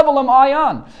 What level am I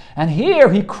on? And here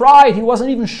he cried. He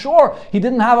wasn't even sure. He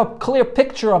didn't have a clear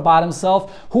picture about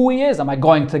himself, who he is. Am I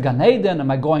going to Gan Eden? Am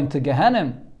I going to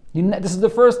Gehenim? This is the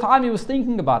first time he was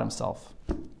thinking about himself.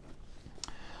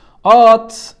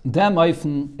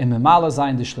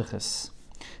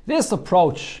 This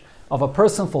approach of a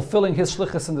person fulfilling his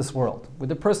shlichus in this world, where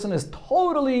the person is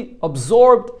totally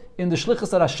absorbed in the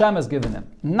shlichus that Hashem has given him,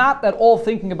 not at all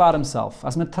thinking about himself,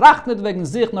 as man tracht nicht wegen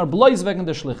sich, nor bloß wegen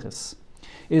der shlichus,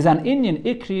 is an inyan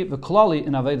ikri v'klali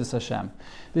in avodas Hashem.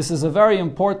 This is a very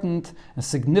important and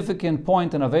significant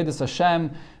point in avodas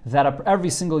Hashem, that every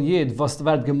single yid was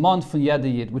wird gemont von jeder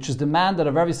yid, which is demanded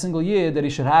of every single yid that he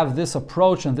should have this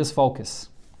approach and this focus.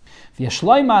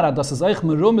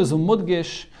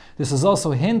 This is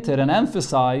also hinted and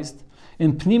emphasized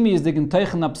in Pnimis the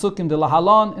Genteichen Psukim de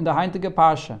Lahalon in the Heintige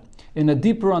Parsha, in a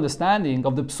deeper understanding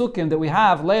of the Psukim that we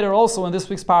have later also in this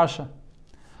week's Parsha.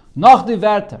 Noch die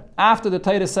Werte, after the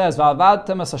Torah says,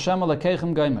 Va'avadtem es Hashem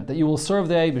alekeichem gomer, that you will serve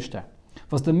the Eibishter.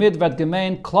 Was the mid wird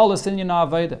gemein klolis in your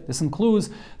Aveda. This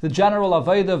includes the general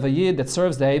Aveda of a Yid that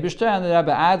serves the Eibishter, and the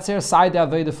Rebbe adds here, side the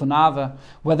Aveda funava,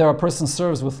 whether a person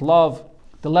serves with love,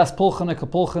 the less pulchane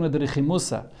kapulchane the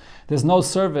richimusa. There's no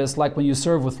service like when you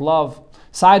serve with love.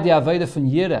 Side the Aveda from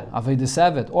Yira, Aveda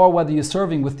Sevet, or whether you're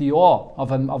serving with the awe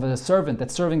of a servant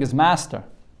that's serving his master.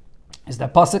 is the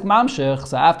pasuk mamshech.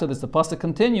 So after this, the pasuk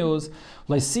continues.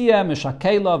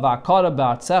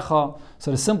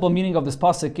 So the simple meaning of this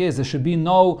pasuk is there should be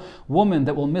no woman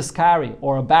that will miscarry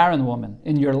or a barren woman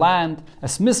in your land.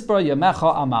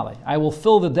 I will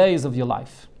fill the days of your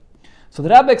life. So the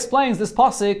Rebbe explains this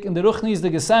pasuk in the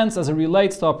Ruchnisdige sense as it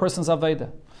relates to a person's avodah.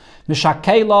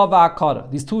 Mishakela va'akara.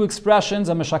 These two expressions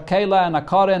are mishakela and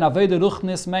akara, and avodah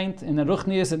ruchnis meant. In the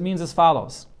Ruchnis it means as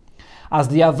follows. As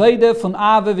the avodah von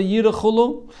Ave v'yirah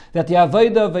chulu, that the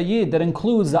avodah v'yid that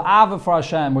includes the Ave for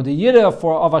Hashem or the yirah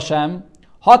of Hashem,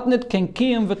 hotnit ken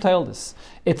kiyim v'teildis.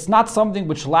 It's not something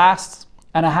which lasts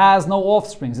and it has no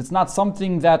offsprings. It's not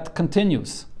something that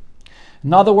continues.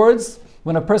 In other words,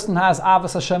 when a person has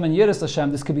avos Hashem and yiras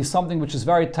Hashem, this could be something which is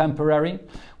very temporary,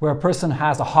 where a person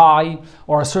has a high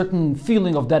or a certain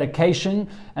feeling of dedication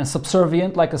and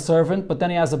subservient like a servant, but then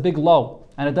he has a big low,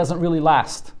 and it doesn't really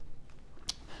last.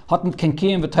 So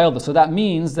that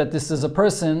means that this is a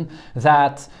person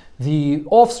that the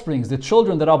offsprings, the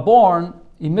children that are born,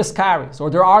 he miscarries, or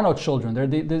there are no children.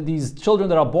 These children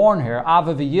that are born here,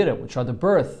 Ava v'yirah, which are the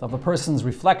birth of a person's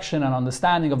reflection and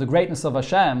understanding of the greatness of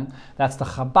Hashem. That's the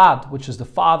Chabad, which is the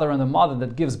father and the mother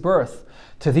that gives birth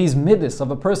to these midas of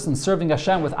a person serving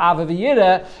Hashem with Ava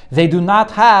v'yirah. They do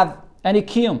not have any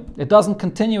kiyum. It doesn't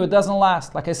continue. It doesn't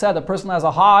last. Like I said, a person has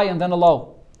a high and then a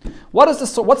low.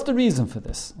 What's the reason for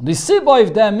this? The sibah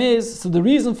of them is, so the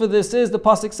reason for this is, the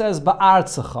pasuk says,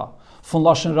 ba'artzecha. Von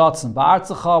Lashon Ratzon.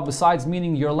 Ba'artzecha, besides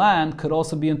meaning your land, could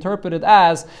also be interpreted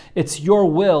as it's your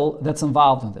will that's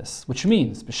involved in this. Which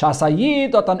means, if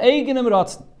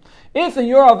in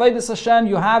your avodas Hashem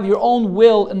you have your own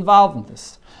will involved in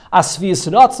this,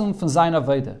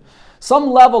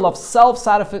 some level of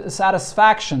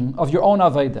self-satisfaction of your own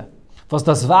avodah. Was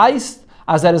das weißt,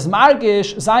 as that is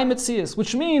margish sei metzias,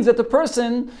 which means that the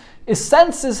person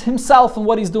senses himself in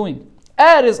what he's doing.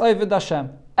 Is avodas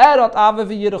Hashem.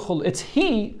 It's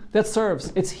he that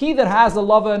serves. It's he that has the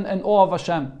love and awe of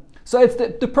Hashem. So it's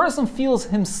the person feels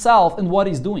himself in what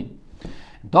he's doing.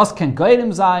 Das can guide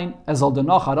him sein, soll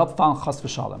dennoch herabfallen chas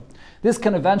v'shalom. This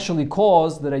can eventually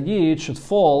cause that a yid should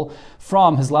fall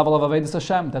from his level of avodas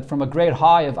Hashem, that from a great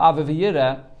high of ava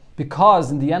v'yirah, because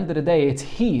in the end of the day, it's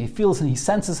he feels and he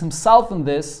senses himself in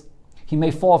this, he may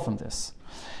fall from this.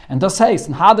 And das heißt,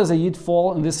 and how does a yid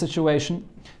fall in this situation?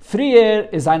 Frier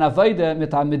is ein avodah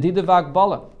mit a medida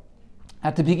v'agbala.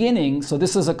 At the beginning, so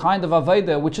this is a kind of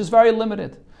avodah which is very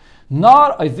limited.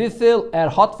 Nor vifil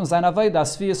hot von sein avodah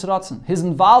asvias ratzon. His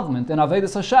involvement in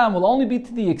avodas Hashem will only be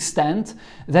to the extent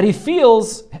that he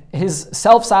feels his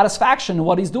self-satisfaction in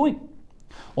what he's doing.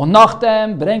 Und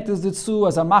nachdem bringt es dazu,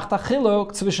 als macht a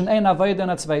chiluk zwischen ein avodah und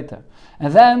a zweite.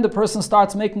 And then the person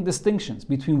starts making distinctions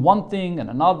between one thing and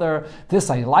another. This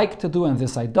I like to do and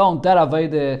this I don't. That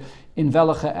avodah in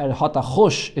welche hat a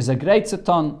chush is a great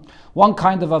seton. One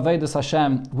kind of avodas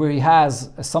Hashem where he has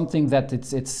something that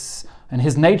it's in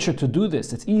his nature to do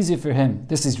this. It's easy for him.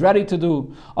 This he's ready to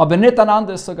do. But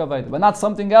not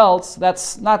something else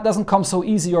doesn't come so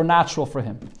easy or natural for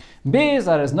him. And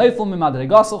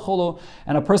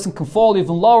a person can fall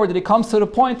even lower that he comes to the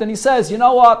point and he says, you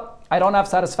know what? I don't have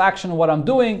satisfaction in what I'm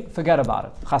doing. Forget about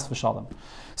it. Chas v'shalom.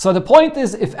 So the point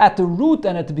is, if at the root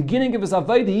and at the beginning of his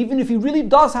avodah, even if he really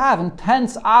does have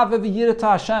intense ava v'yirah to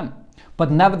Hashem,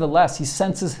 but nevertheless he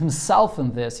senses himself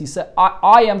in this, he said,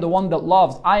 I am the one that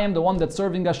loves, I am the one that's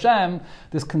serving Hashem,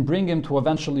 this can bring him to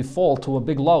eventually fall to a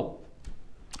big low.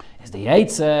 Is the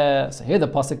Yetze, so here the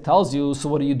pasuk tells you, so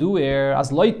what do you do here?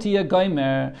 As loitia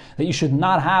gaimer, that you should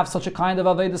not have such a kind of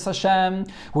avodas Hashem,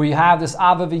 where you have this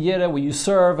ava v'yirah, where you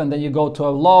serve and then you go to a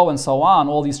low and so on,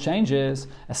 all these changes.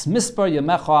 Es mispar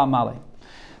yemecha amale.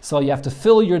 So you have to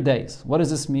fill your days. What does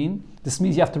this mean? This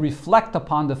means you have to reflect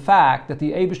upon the fact that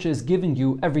the Eibusher is giving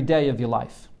you every day of your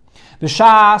life. When a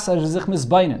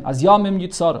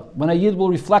Yid will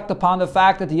reflect upon the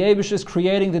fact that the Eibusher is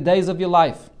creating the days of your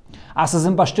life. The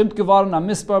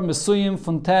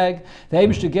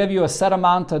Eibusher gave you a set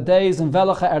amount of days in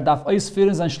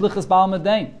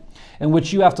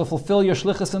which you have to fulfill your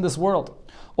shlichus in this world.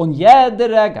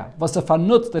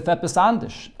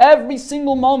 Every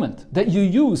single moment that you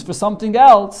use for something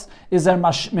else is a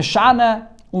meshane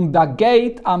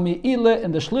bagate ami'ile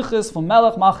in the shlichus from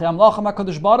Melech Malchei Amlachim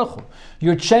HaKadosh Baruch Hu.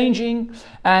 You're changing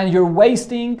and you're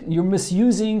wasting, you're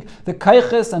misusing the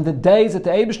keiches and the days that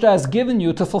the Eibusher has given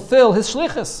you to fulfill his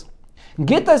shlichus.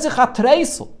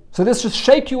 So this should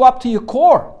shake you up to your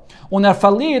core.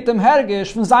 Verliert im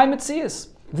Hergish von seinem Metzias.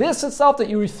 This itself, that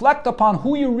you reflect upon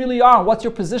who you really are, what's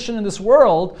your position in this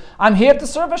world. I'm here to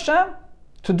serve Hashem.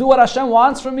 to do what Hashem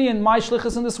wants from me in my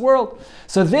shlichus in this world.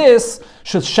 So this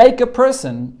should shake a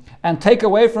person and take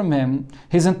away from him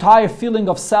his entire feeling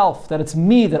of self, that it's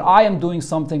me, that I am doing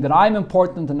something, that I'm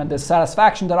important, and that there's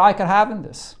satisfaction that I can have in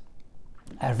this.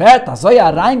 Wird so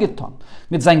reingetan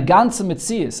mit sein ganzen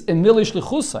Metzies in Mili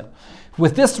Shlichusai,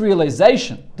 with this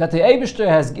realization that the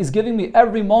Eibishter is giving me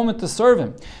every moment to serve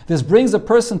him. This brings a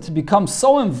person to become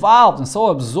so involved and so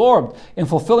absorbed in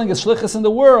fulfilling his shlichus in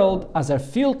the world, as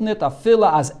fehlt nit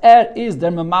afila, as is der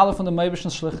Memaler from the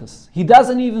Eibishter's shlichus. He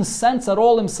doesn't even sense at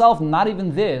all himself, not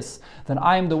even this, that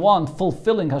I am the one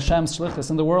fulfilling Hashem's shlichus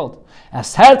in the world.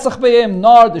 As herzach beim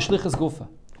nor the shlichus gufa.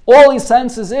 All he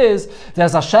senses is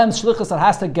there's Hashem's shlichus that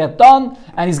has to get done,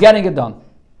 and he's getting it done.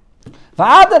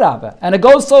 And it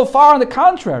goes so far on the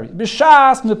contrary.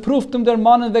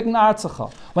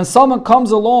 When someone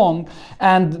comes along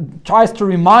and tries to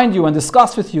remind you and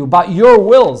discuss with you about your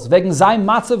wills,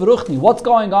 what's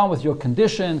going on with your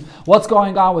condition, what's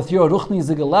going on with your ruchni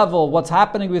level, what's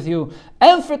happening with you,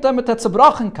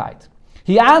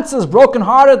 he answers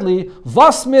brokenheartedly,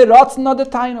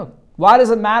 why does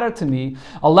it matter to me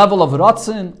a level of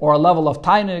ratzin or a level of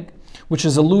tainig, which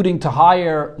is alluding to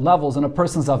higher levels in a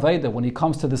person's Aveda when he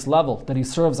comes to this level, that he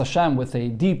serves Hashem with a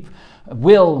deep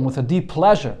will and with a deep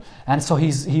pleasure. And so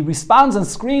he responds and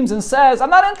screams and says, I'm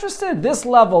not interested. This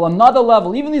level, another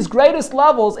level, even these greatest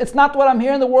levels, it's not what I'm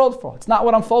here in the world for. It's not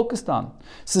what I'm focused on.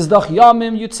 Says doch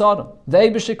yamim yutzarim. The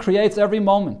Eibishter creates every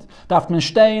moment. Darf man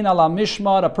stehen ala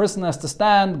mishmar, a person has to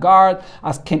stand, guard,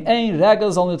 as kein ein regel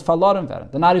soll nicht verloren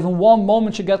werden. That not even one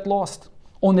moment should get lost.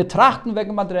 And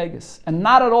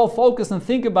not at all focus and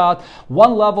think about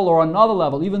one level or another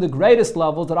level, even the greatest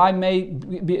levels that I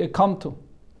may come to.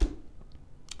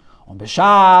 Und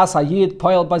b'shas hayid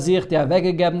poel bei sich die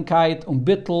Weggegebenkeit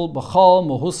bittel bechol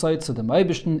mohusay zu dem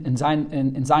Eibishten in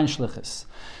sein shlichus.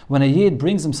 When a yid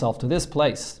brings himself to this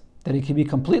place, that he can be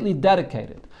completely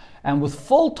dedicated and with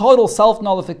full total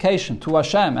self-nullification to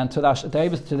Hashem and to the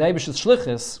Eibishter's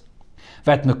shlichus,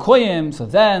 vet mekoyim, so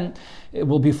then it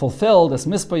will be fulfilled as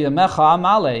mispa yamecha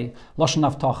amale lashon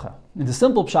avtacha. In the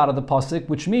simple pshat of the pasuk,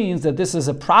 which means that this is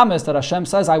a promise that Hashem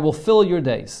says, I will fill your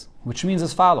days. Which means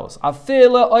as follows: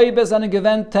 even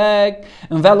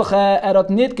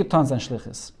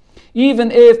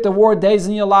if there were days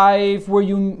in your life where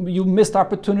you missed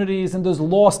opportunities and there's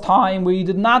lost time where you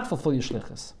did not fulfill your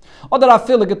shlichus,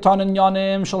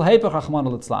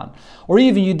 or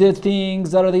even you did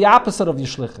things that are the opposite of your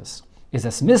shlichus, is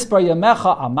as mispar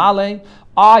yamecha amale,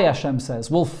 I, Hashem says,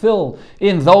 will fill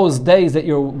in those days that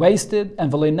you're wasted.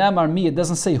 And v'leinemar mi, it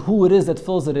doesn't say who it is that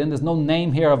fills it in. There's no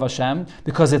name here of Hashem,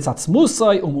 because it's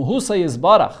atzmusai umuhusai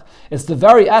yizbarach. It's the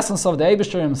very essence of the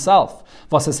Eibishter himself.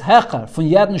 Was is hecher von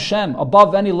jeden Shem,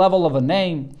 above any level of a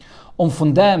name,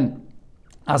 von dem,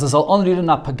 as is al onriden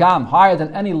pagam, higher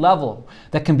than any level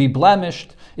that can be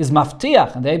blemished, is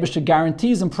maftiach, and the Eibishter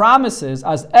guarantees and promises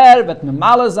as vet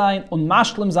memala zayin und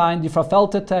mashlim zayin die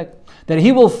verfelte tag, that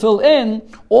he will fill in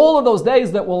all of those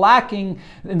days that were lacking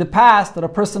in the past, that a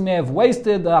person may have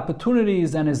wasted the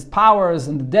opportunities and his powers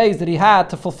and the days that he had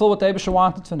to fulfill what the Eibishter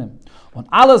wanted from him. Und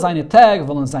alle seine Tag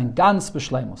wollen sein ganz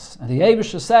beschleimus. And the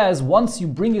Eibishter says, once you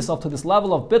bring yourself to this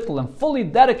level of bittul and fully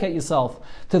dedicate yourself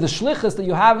to the shlichus that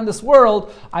you have in this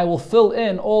world, I will fill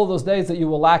in all those days that you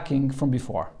were lacking from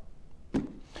before.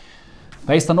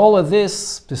 Based on all of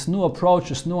this new approach,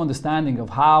 this new understanding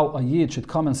of how a Yid should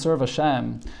come and serve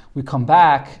Hashem, we come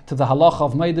back to the halacha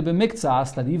of Meideh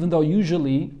B'Miktsas, that even though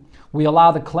usually we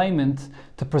allow the claimant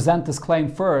to present his claim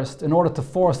first in order to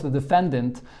force the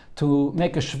defendant to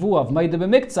make a shvuah of Meideh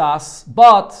B'Miktsas,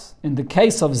 but in the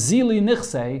case of Zili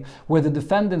Nichsei, where the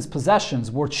defendant's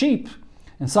possessions were cheap,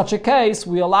 in such a case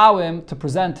we allow him to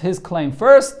present his claim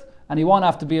first, and he won't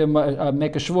have to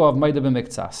make a shvuah of Meideh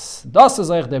B'Miktsas. Das is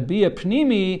like the bia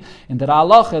pnimi in the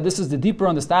halacha. This is the deeper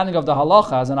understanding of the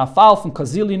halacha as an afal from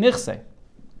Kazili Nichse.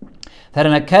 That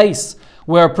in a case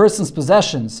where a person's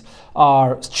possessions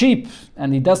are cheap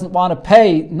and he doesn't want to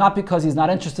pay, not because he's not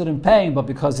interested in paying, but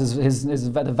because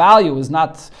the value is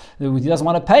not, he doesn't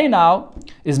want to pay now,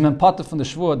 is mempata from the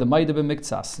shvuah, the Meideh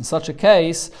B'Miktsas. In such a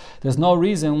case, there's no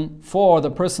reason for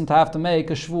the person to have to make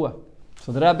a shvuah.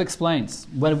 So the Rebbe explains,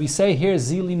 when we say here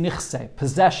zili nichse,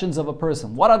 possessions of a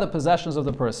person, what are the possessions of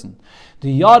the person?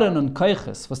 The yaren and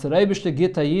keiches, was the Eibishter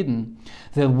git hayiden,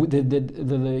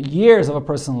 the years of a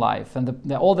person's life,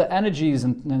 and all the energies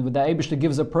and the Eibishter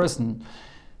gives a person,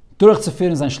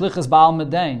 durchzuführen sein shlichus ba'al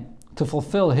medain, to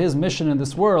fulfill his mission in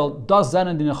this world, das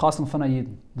zenen die nechasim von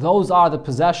hayiden. Those are the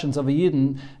possessions of a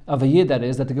yid that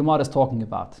is, that the Gemara is talking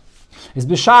about. Is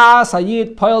b'shas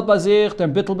hayid poil bazich der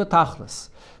bittel betachlis.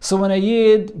 So when a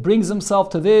Yid brings himself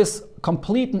to this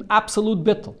complete and absolute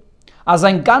bittul. As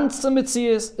ein ganze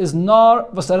Metzies is nor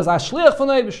was is a shliach von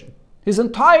Eibishter. His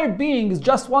entire being is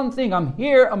just one thing. I'm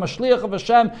here, I'm a shliach of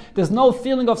Hashem. There's no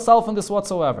feeling of self in this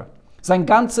whatsoever. Sein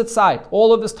ganze Zeit,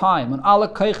 all of his time, and alle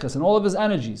keiches, and all of his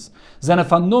energies, seine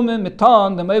Vernummen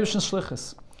mitan dem Eibishten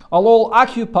Shlichus, are all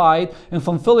occupied in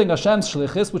fulfilling Hashem's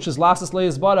Shlichus, which is Lasses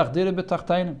Leis Barach, Dire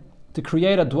B'Tachtenim, to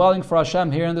create a dwelling for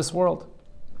Hashem here in this world.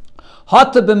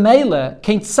 Hatte b'meile,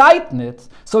 kein Zeit nit,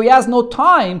 so he has no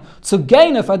time to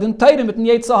gain if I didn't tell him mit dem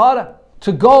Yetzer Hara,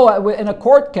 to go in a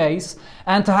court case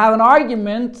and to have an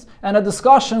argument and a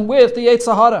discussion with the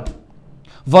Yetzer Hara.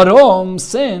 Warum?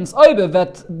 Since Oibe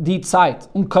wird die Zeit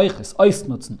Keuches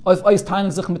ausnutzen, auf austeilen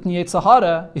sich mit dem Yetzer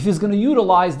Hara, if he's going to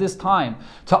utilize this time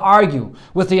to argue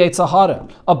with the Yetzer Hara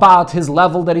about his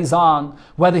level that he's on,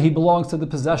 whether he belongs to the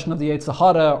possession of the Yetzer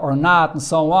Hara or not, and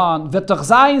so on, wird doch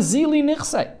sein Zili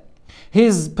nichse.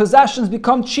 His possessions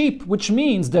become cheap, which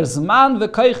means there's man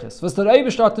v'keiches, was der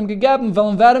Eibishter hat ihm gegeben,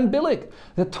 wollen werden billig.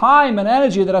 The time and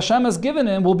energy that Hashem has given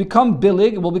him will become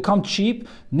billig, will become cheap,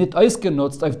 nicht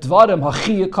ausgenutzt, auf dvarim,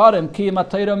 hachiyah karim, kiyam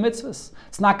atayra mitzvahs.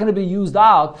 It's not going to be used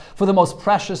out for the most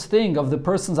precious thing of the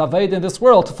person's avodah in this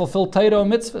world, to fulfill Torah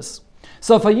mitzvahs.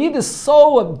 So if a Yid is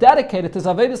so dedicated to his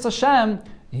avodas Hashem,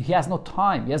 he has no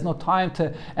time. He has no time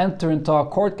to enter into a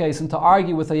court case and to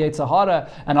argue with the Yetzer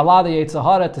Hara and allow the Yetzer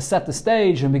Hara to set the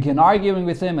stage and begin arguing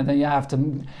with him, and then you have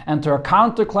to enter a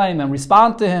counterclaim and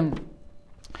respond to him.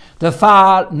 The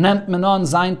Far nennt man an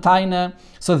sein Teine.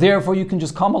 So therefore you can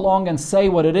just come along and say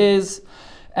what it is.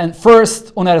 And first,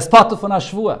 is patur von a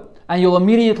shvua, and you'll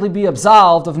immediately be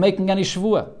absolved of making any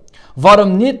shvua.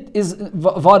 Warum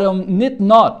nit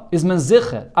not is man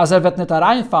sicher, as wird nicht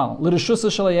hereinfallen, l'reshus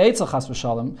shel Yetzer chas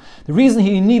v'shalom. The reason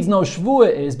he needs no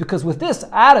shvua is because with this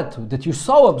attitude that you're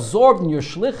so absorbed in your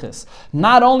shlichus,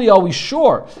 not only are we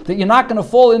sure that you're not going to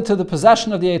fall into the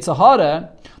possession of the Yetzer Hara,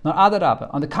 nor adarabba.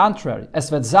 On the contrary,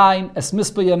 es wird sein, es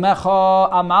mispe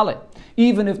yemecha amale.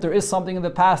 Even if there is something in the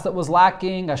past that was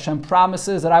lacking, Hashem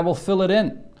promises that I will fill it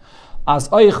in. As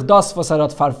euch das, was hat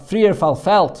früher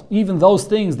verfehlt, even those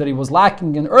things that he was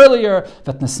lacking in earlier,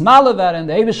 wird nesmale werden,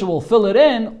 the Eibishter will fill it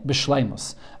in,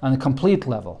 b'shleimus, on a complete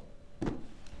level.